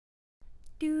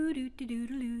Do do do do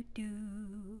do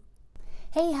do.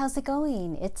 Hey, how's it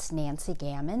going? It's Nancy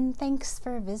Gamon. Thanks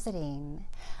for visiting.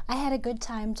 I had a good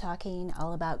time talking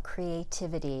all about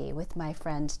creativity with my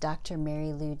friend Dr.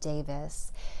 Mary Lou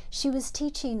Davis. She was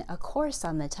teaching a course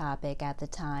on the topic at the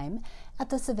time at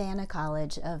the Savannah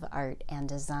College of Art and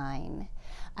Design.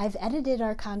 I've edited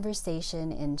our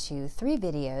conversation into 3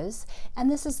 videos,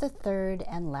 and this is the 3rd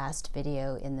and last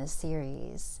video in the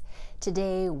series.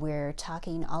 Today we're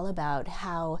talking all about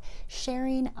how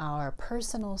sharing our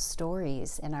personal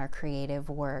stories in our creative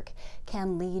work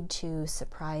can lead to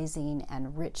surprising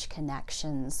and rich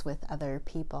connections with other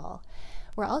people.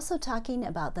 We're also talking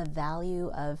about the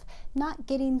value of not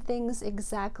getting things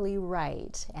exactly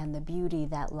right and the beauty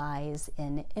that lies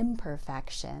in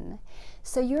imperfection.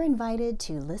 So you're invited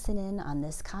to listen in on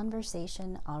this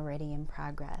conversation already in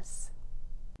progress.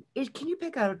 Can you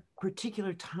pick out a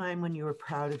particular time when you were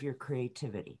proud of your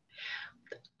creativity?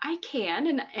 I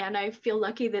can, and I feel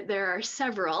lucky that there are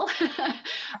several.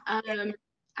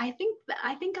 I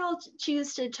think I'll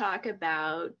choose to talk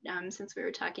about, since we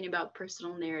were talking about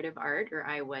personal narrative art, or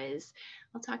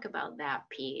I'll talk about that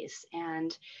piece.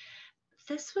 And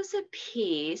this was a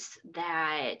piece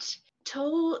that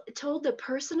told the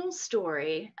personal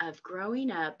story of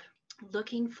growing up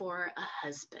looking for a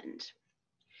husband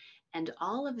and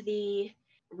all of the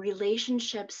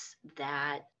relationships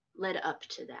that led up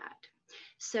to that.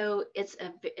 So it's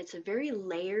a very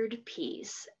layered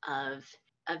piece of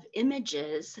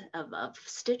images of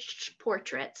stitched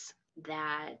portraits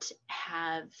that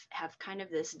have kind of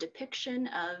this depiction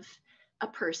of a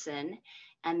person,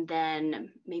 and then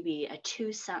maybe a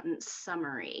 2-sentence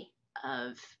summary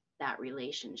of that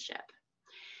relationship.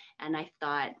 And I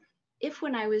thought, if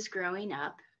when I was growing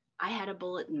up, I had a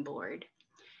bulletin board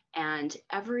and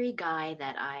every guy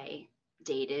that I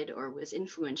dated or was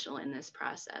influential in this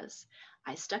process,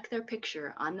 I stuck their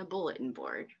picture on the bulletin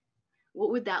board,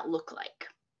 what would that look like?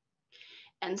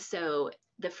 And so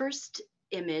the first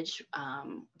image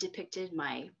depicted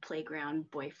my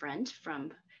playground boyfriend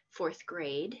from 4th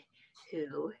grade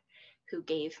who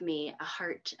gave me a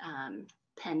heart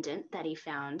pendant that he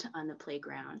found on the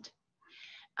playground.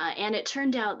 And it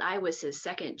turned out I was his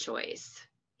second choice.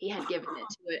 He had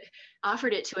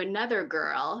offered it to another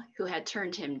girl who had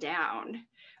turned him down,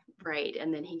 right?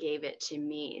 And then he gave it to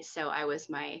me. So I was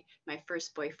my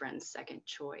first boyfriend's second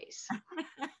choice.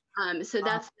 So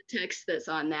that's the text that's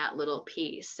on that little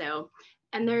piece. So,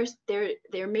 and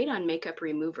they're made on makeup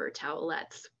remover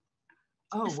towelettes.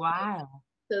 Oh, wow.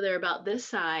 So they're about this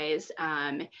size,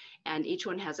 and each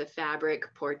one has a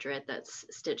fabric portrait that's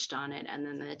stitched on it, and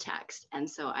then the text. And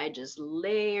so I just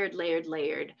layered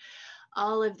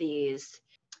all of these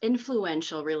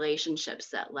influential relationships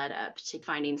that led up to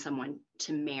finding someone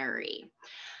to marry.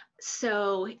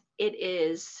 So it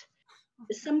is,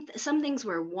 some things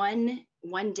were one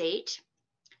date,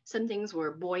 some things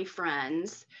were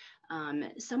boyfriends,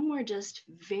 some were just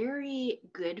very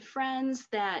good friends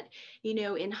that,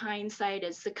 in hindsight,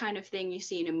 it's the kind of thing you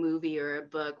see in a movie or a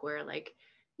book where like,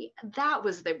 that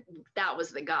was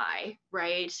the guy,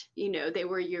 right? They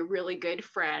were your really good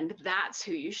friend. That's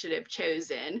who you should have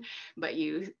chosen. But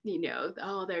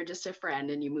oh, they're just a friend,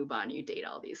 and you move on, you date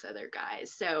all these other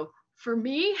guys. So for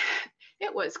me,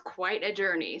 it was quite a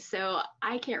journey. So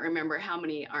I can't remember how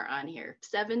many are on here.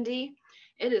 70.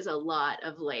 It is a lot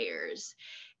of layers.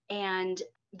 And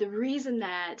the reason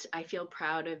that I feel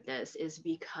proud of this is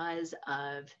because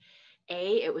of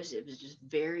it was just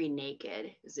very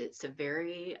naked. It's a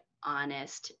very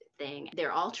honest thing.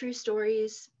 They're all true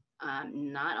stories.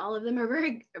 Not all of them are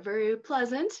very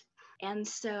pleasant. And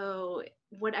so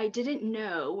what I didn't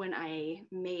know when I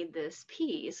made this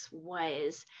piece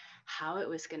was how it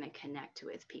was going to connect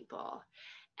with people.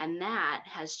 And that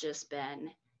has just been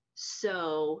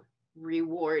so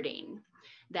rewarding,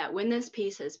 that when this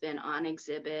piece has been on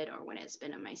exhibit or when it's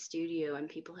been in my studio and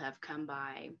people have come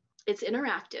by, it's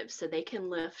interactive, so they can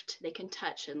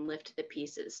touch and lift the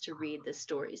pieces to read the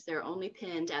stories. They're only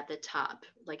pinned at the top,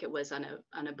 like it was on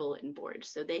a bulletin board,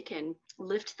 so they can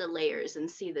lift the layers and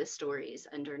see the stories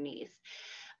underneath.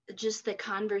 Just the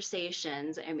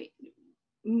conversations, I mean,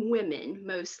 women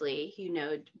mostly,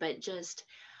 but just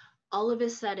all of a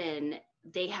sudden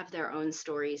they have their own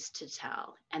stories to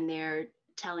tell, and they're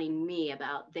telling me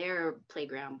about their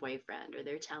playground boyfriend, or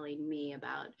they're telling me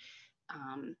about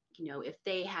if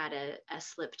they had a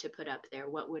slip to put up there,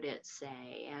 what would it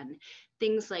say? And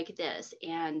things like this.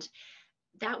 And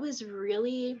that was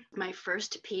really my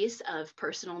first piece of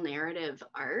personal narrative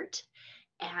art.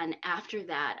 And after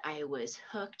that, I was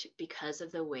hooked because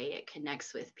of the way it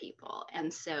connects with people.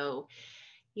 And so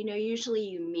Usually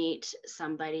you meet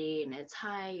somebody and it's,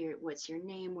 hi, what's your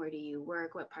name? Where do you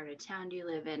work? What part of town do you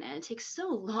live in? And it takes so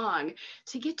long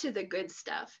to get to the good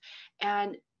stuff.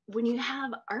 And when you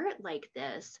have art like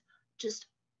this, just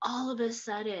all of a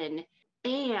sudden,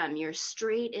 bam, you're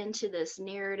straight into this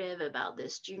narrative about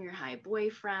this junior high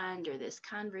boyfriend, or this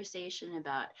conversation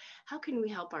about how can we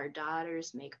help our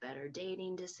daughters make better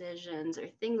dating decisions, or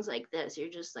things like this. You're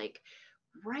just like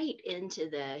right into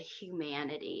the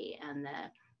humanity and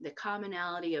the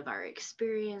commonality of our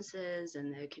experiences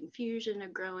and the confusion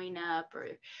of growing up,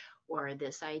 or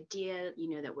this idea,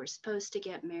 that we're supposed to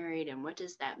get married, and what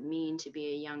does that mean to be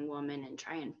a young woman and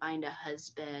try and find a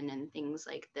husband and things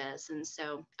like this. And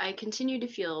so I continue to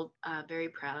feel very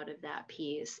proud of that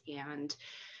piece, and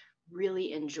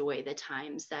really enjoy the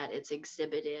times that it's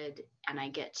exhibited and I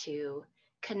get to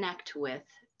connect with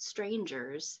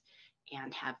strangers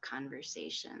and have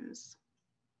conversations.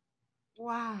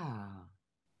 Wow.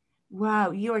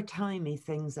 Wow, you are telling me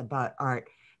things about art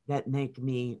that make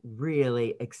me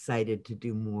really excited to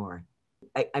do more.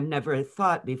 I've never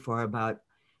thought before about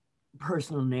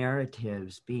personal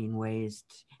narratives being ways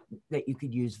that you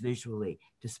could use visually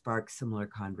to spark similar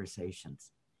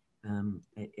conversations.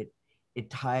 It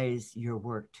ties your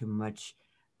work to much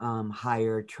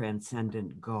higher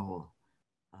transcendent goal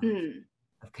Mm.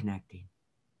 of connecting.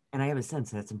 And I have a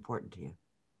sense that's important to you.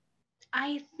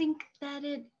 I think that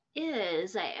it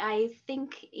is. I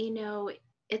think,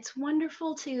 it's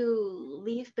wonderful to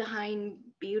leave behind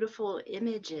beautiful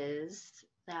images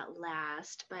that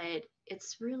last, but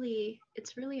it's really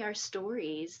our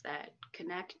stories that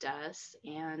connect us.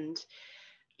 And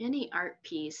any art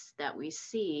piece that we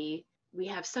see, we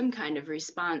have some kind of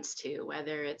response to,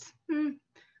 whether it's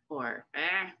or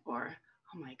or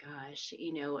oh my gosh,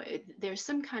 there's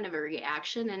some kind of a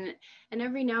reaction, and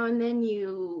every now and then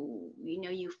you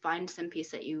find some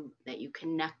piece that you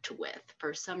connect with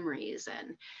for some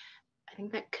reason. I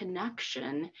think that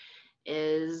connection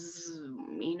is,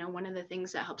 one of the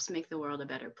things that helps make the world a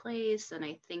better place. And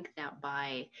I think that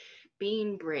by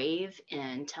being brave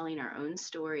and telling our own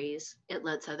stories, it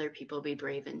lets other people be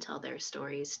brave and tell their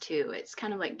stories too. It's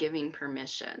kind of like giving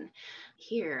permission.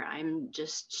 Here, I'm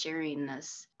just sharing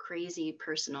this crazy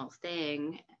personal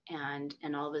thing, and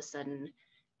all of a sudden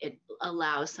it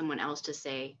allows someone else to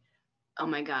say, oh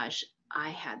my gosh, I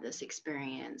had this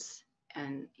experience,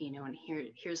 and and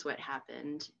here's what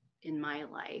happened in my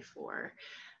life. Or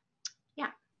yeah.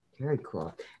 Very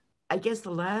cool. I guess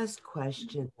the last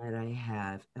question that I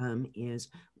have is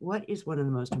what is one of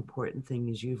the most important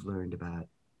things you've learned about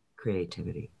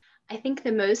creativity? I think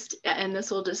the most, and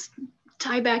this will just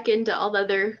tie back into all the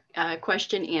other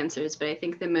question answers, but I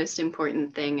think the most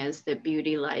important thing is that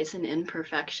beauty lies in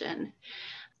imperfection.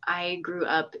 I grew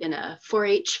up in a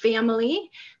 4-H family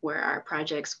where our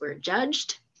projects were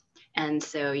judged. And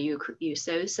so you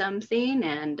sew something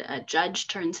and a judge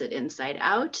turns it inside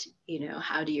out.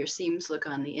 How do your seams look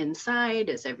on the inside?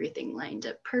 Is everything lined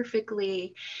up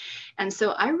perfectly? And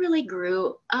so I really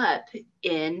grew up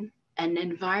in an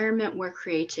environment where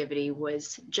creativity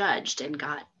was judged and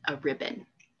got a ribbon.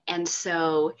 And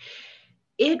so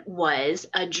it was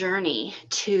a journey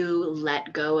to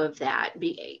let go of that,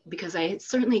 because I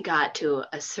certainly got to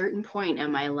a certain point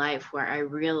in my life where I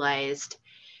realized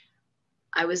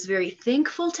I was very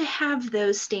thankful to have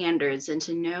those standards and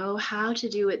to know how to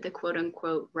do it the quote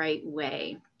unquote right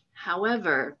way.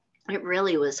 However, it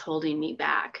really was holding me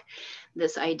back.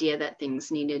 This idea that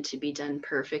things needed to be done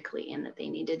perfectly and that they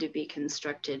needed to be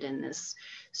constructed in this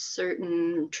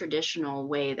certain traditional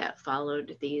way that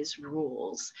followed these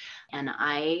rules. And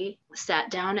I sat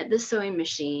down at the sewing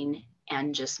machine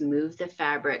and just moved the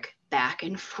fabric back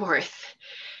and forth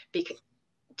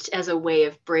as a way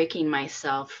of breaking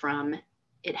myself from,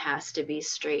 it has to be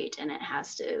straight and it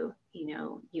has to,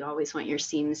 you always want your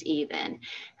seams even.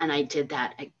 And I did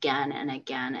that again and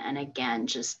again and again,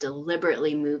 just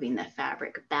deliberately moving the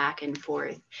fabric back and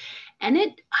forth. And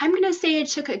I'm going to say it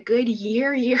took a good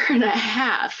year and a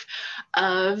half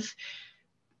of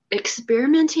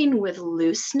experimenting with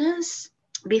looseness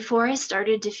before I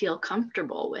started to feel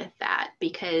comfortable with that.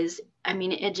 Because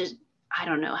it just, I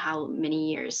don't know how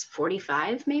many years,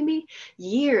 45 maybe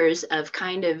years of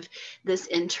kind of this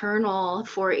internal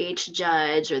 4-H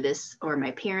judge, or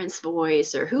my parents'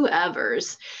 voice, or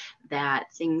whoever's,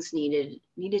 that things needed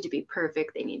to be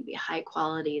perfect. They needed to be high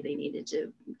quality. They needed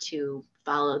to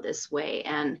follow this way.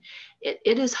 And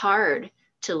it is hard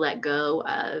to let go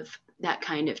of that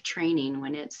kind of training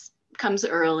when it's comes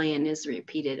early and is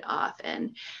repeated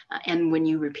often. And when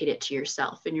you repeat it to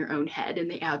yourself in your own head in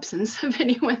the absence of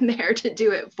anyone there to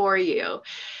do it for you.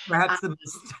 Perhaps the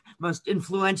most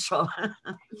influential.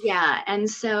 Yeah. And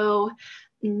so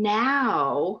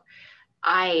now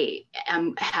I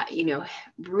am,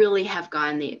 really have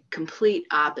gone the complete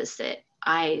opposite.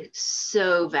 I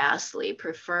so vastly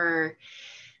prefer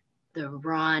the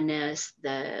rawness,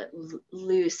 the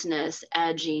looseness,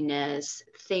 edginess,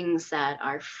 things that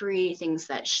are free, things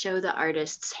that show the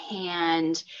artist's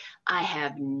hand. I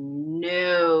have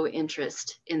no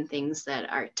interest in things that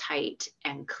are tight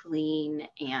and clean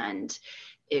and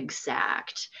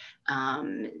exact.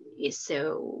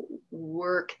 So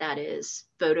work that is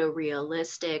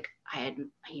photorealistic,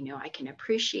 I can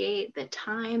appreciate the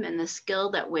time and the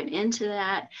skill that went into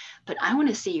that, but I want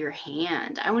to see your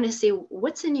hand. I want to see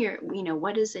what's in your,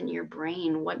 what is in your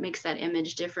brain, what makes that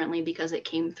image differently because it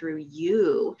came through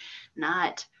you,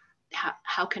 not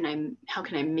how can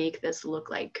I make this look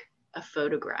like a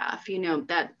photograph?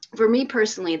 That for me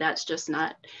personally, that's just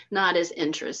not as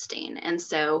interesting. And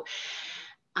so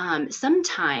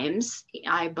sometimes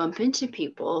I bump into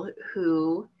people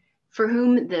for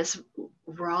whom this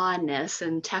rawness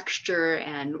and texture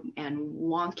and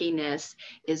wonkiness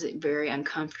is very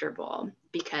uncomfortable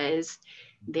because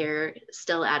they're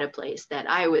still at a place that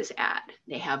I was at.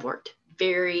 They have worked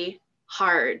very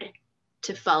hard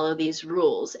to follow these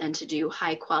rules and to do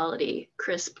high quality,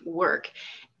 crisp work.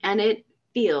 And it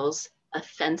feels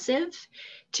offensive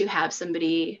to have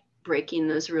somebody breaking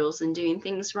those rules and doing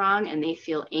things wrong, and they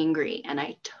feel angry. And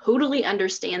I totally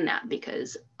understand that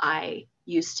because I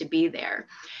used to be there.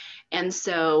 And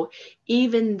so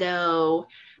even though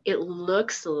it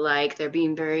looks like they're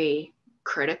being very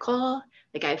critical,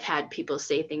 like I've had people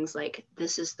say things like,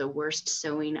 this is the worst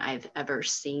sewing I've ever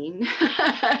seen.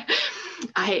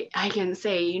 I can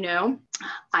say,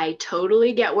 I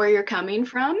totally get where you're coming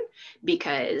from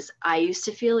because I used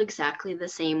to feel exactly the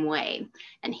same way.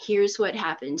 And here's what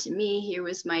happened to me. Here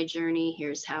was my journey.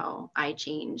 Here's how I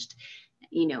changed,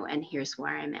 and here's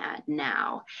where I'm at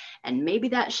now. And maybe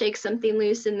that shakes something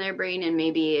loose in their brain and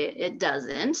maybe it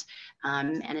doesn't.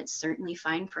 And it's certainly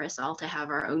fine for us all to have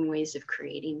our own ways of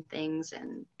creating things.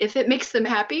 And if it makes them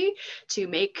happy to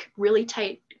make really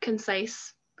tight,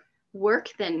 concise work,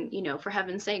 then, for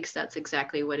heaven's sakes, that's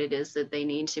exactly what it is that they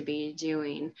need to be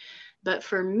doing. But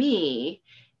for me,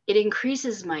 it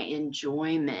increases my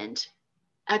enjoyment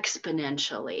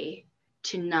exponentially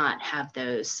to not have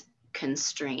those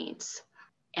constraints.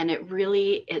 And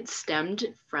it stemmed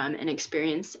from an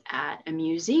experience at a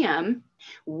museum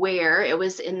where it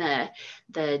was in a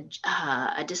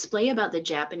display about the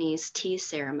Japanese tea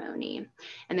ceremony.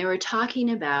 And they were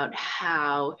talking about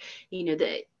how,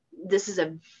 this is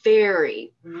a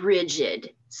very rigid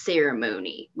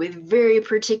ceremony with very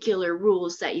particular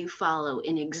rules that you follow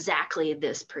in exactly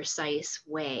this precise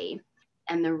way.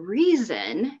 And the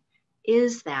reason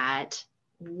is that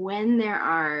when there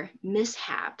are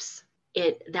mishaps,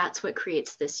 that's what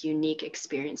creates this unique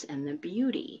experience and the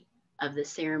beauty of the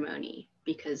ceremony.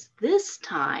 Because this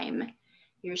time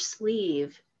your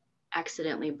sleeve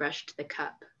accidentally brushed the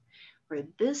cup, or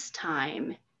this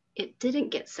time it didn't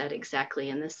get set exactly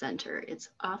in the center, it's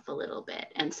off a little bit.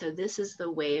 And so this is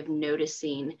the way of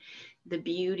noticing the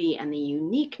beauty and the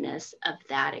uniqueness of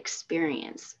that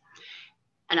experience.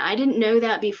 And I didn't know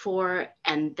that before.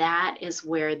 And that is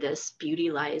where this beauty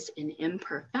lies in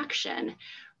imperfection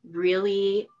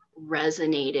really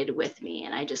resonated with me.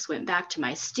 And I just went back to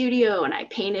my studio and I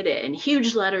painted it in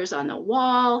huge letters on the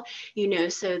wall,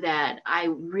 so that I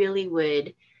really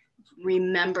would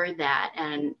remember that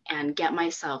and get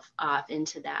myself off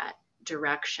into that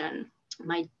direction.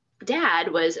 My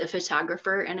dad was a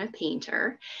photographer and a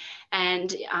painter,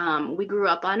 and we grew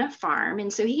up on a farm.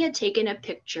 And so he had taken a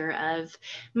picture of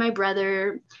my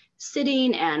brother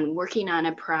sitting and working on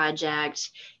a project.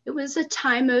 It was a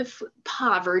time of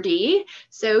poverty.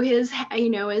 So his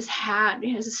hat,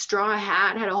 his straw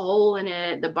hat had a hole in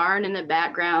it. The barn in the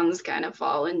background's kind of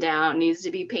fallen down, needs to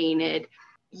be painted.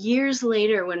 Years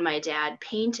later, when my dad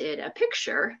painted a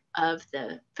picture of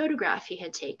the photograph he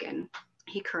had taken,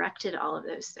 he corrected all of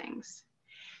those things.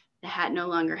 The hat no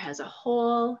longer has a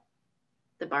hole.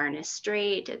 The barn is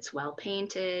straight. It's well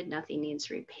painted. Nothing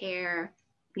needs repair.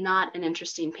 Not an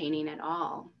interesting painting at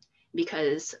all,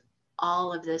 because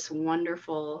all of this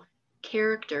wonderful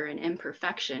character and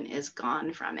imperfection is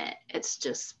gone from it. It's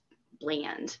just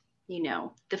bland.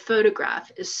 The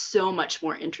photograph is so much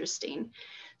more interesting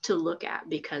to look at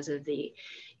because of the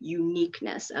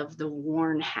uniqueness of the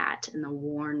worn hat and the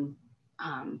worn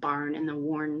barn and the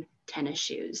worn tennis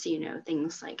shoes,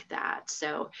 things like that.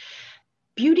 So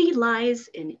beauty lies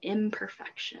in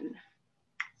imperfection.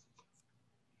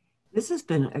 This has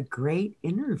been a great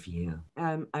interview.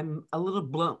 I'm a little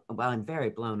blown, well, I'm very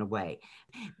blown away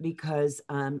because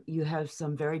you have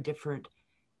some very different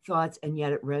thoughts, and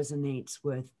yet it resonates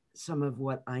with some of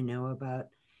what I know about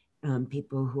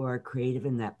people who are creative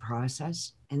in that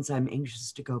process. And so I'm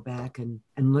anxious to go back and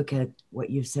look at what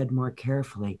you've said more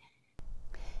carefully.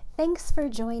 Thanks for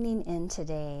joining in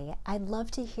today. I'd love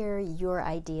to hear your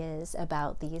ideas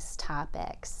about these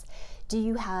topics. Do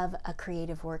you have a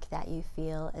creative work that you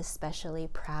feel especially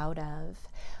proud of?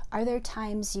 Are there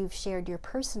times you've shared your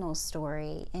personal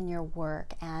story in your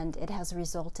work and it has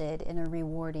resulted in a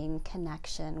rewarding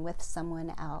connection with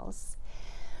someone else?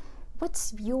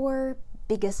 What's your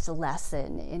biggest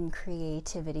lesson in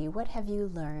creativity? What have you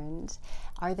learned?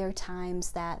 Are there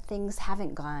times that things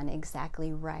haven't gone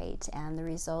exactly right and the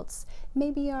results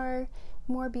maybe are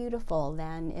more beautiful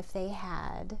than if they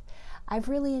had? I've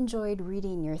really enjoyed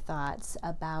reading your thoughts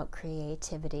about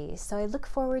creativity, so I look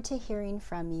forward to hearing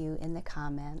from you in the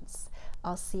comments.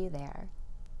 I'll see you there.